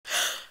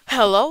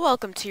Hello,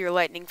 welcome to your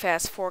lightning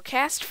fast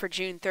forecast for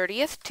June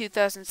 30th,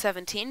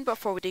 2017.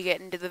 Before we do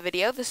get into the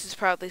video, this is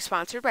proudly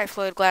sponsored by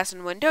Floyd Glass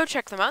and Window.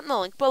 Check them out in the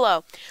link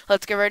below.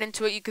 Let's get right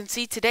into it. You can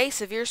see today,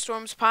 severe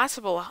storms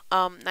possible.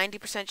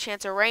 90%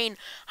 chance of rain,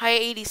 high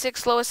at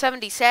 86, low at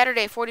 70.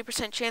 Saturday,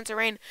 40% chance of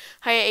rain,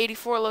 high at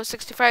 84, low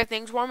 65.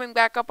 Things warming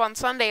back up on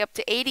Sunday, up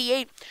to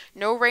 88.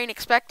 No rain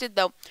expected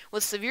though,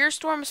 with severe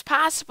storms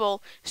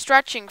possible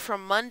stretching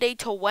from Monday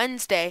to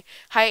Wednesday.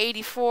 High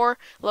 84,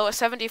 low at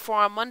 74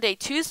 on Monday.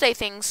 Tuesday,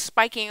 things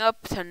spiking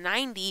up to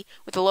 90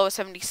 with a low of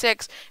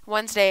 76.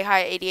 Wednesday,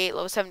 high 88,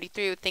 low of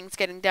 73 with things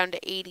getting down to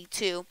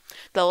 82.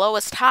 The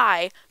lowest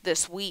high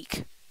this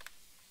week.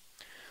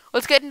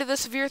 Let's get into the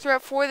severe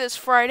threat for this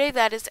Friday.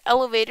 That is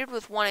elevated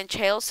with 1-inch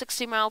hail,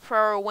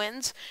 60-mile-per-hour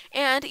winds,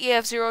 and you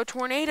have 0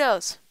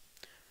 tornadoes.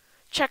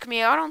 Check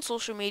me out on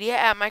social media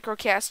at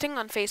Microcasting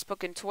on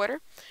Facebook and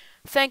Twitter.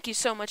 Thank you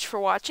so much for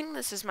watching.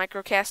 This is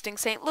Microcasting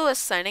St. Louis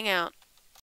signing out.